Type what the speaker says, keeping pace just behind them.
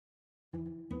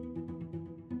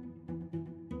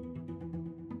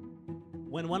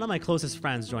When one of my closest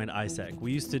friends joined aiesec,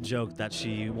 we used to joke that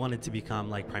she wanted to become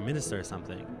like Prime Minister or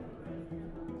something.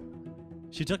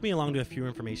 She took me along to a few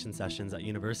information sessions at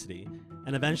university,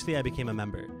 and eventually I became a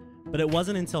member. But it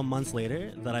wasn't until months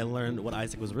later that I learned what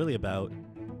aiesec was really about.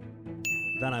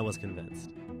 Then I was convinced.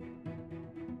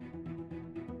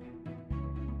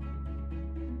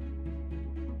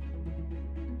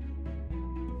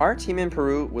 Our team in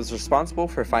Peru was responsible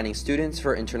for finding students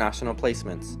for international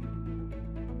placements.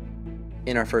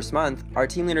 In our first month, our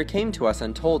team leader came to us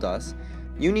and told us,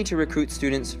 "You need to recruit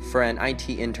students for an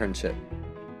IT internship."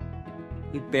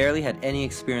 We barely had any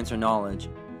experience or knowledge,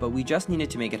 but we just needed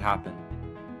to make it happen.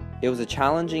 It was a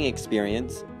challenging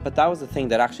experience, but that was the thing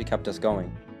that actually kept us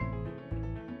going.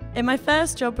 In my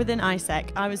first job within aiesec,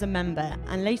 I was a member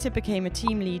and later became a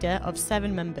team leader of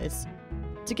 7 members.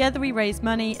 Together we raised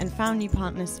money and found new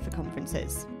partners for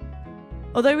conferences.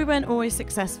 Although we weren't always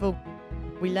successful,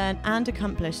 we learned and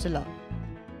accomplished a lot.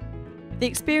 The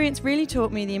experience really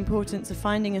taught me the importance of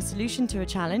finding a solution to a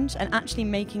challenge and actually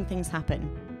making things happen.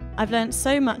 I've learned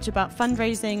so much about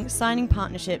fundraising, signing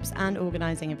partnerships, and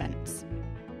organising events.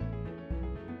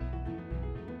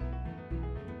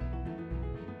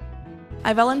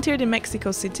 I volunteered in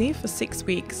Mexico City for 6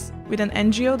 weeks with an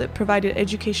NGO that provided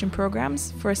education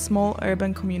programs for a small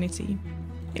urban community.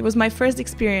 It was my first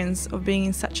experience of being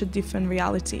in such a different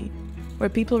reality, where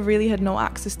people really had no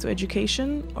access to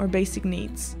education or basic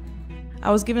needs. I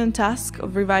was given a task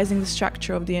of revising the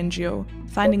structure of the NGO,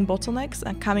 finding bottlenecks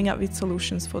and coming up with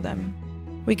solutions for them.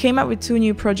 We came up with 2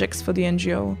 new projects for the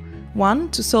NGO. One,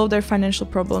 to solve their financial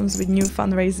problems with new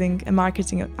fundraising and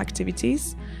marketing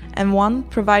activities, and one,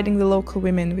 providing the local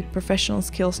women with professional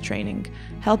skills training,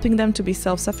 helping them to be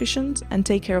self-sufficient and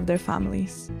take care of their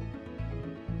families.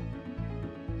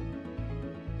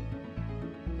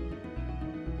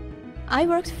 I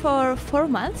worked for 4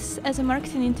 months as a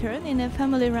marketing intern in a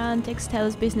family-run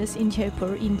textiles business in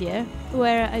Jaipur, India,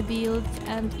 where I built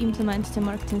and implemented a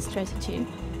marketing strategy.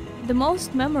 The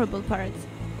most memorable part,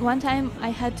 one time I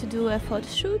had to do a photo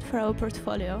shoot for our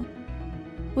portfolio.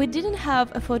 We didn't have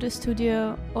a photo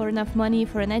studio or enough money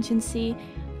for an agency,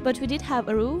 but we did have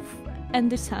a roof and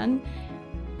the sun.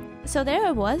 So there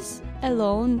I was,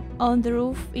 alone on the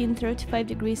roof in 35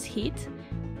 degrees heat,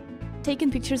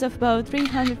 taking pictures of about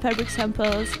 300 fabric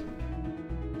samples.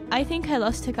 I think I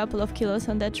lost a couple of kilos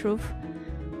on that roof.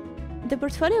 The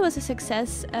portfolio was a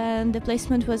success and the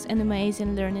placement was an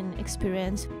amazing learning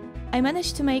experience. I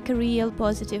managed to make a real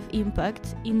positive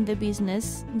impact in the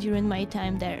business during my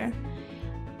time there.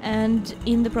 And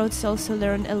in the process also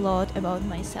learned a lot about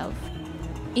myself.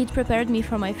 It prepared me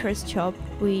for my first job,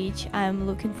 which I'm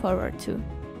looking forward to.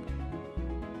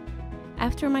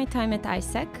 After my time at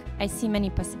aiesec, I see many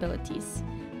possibilities.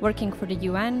 Working for the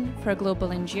UN, for a global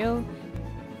NGO,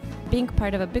 being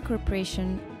part of a big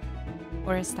corporation,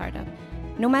 or a startup.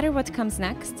 No matter what comes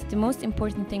next, the most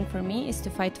important thing for me is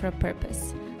to fight for a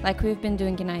purpose, like we've been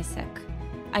doing in aiesec.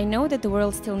 I know that the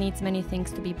world still needs many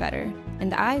things to be better,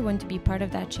 and I want to be part of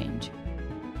that change.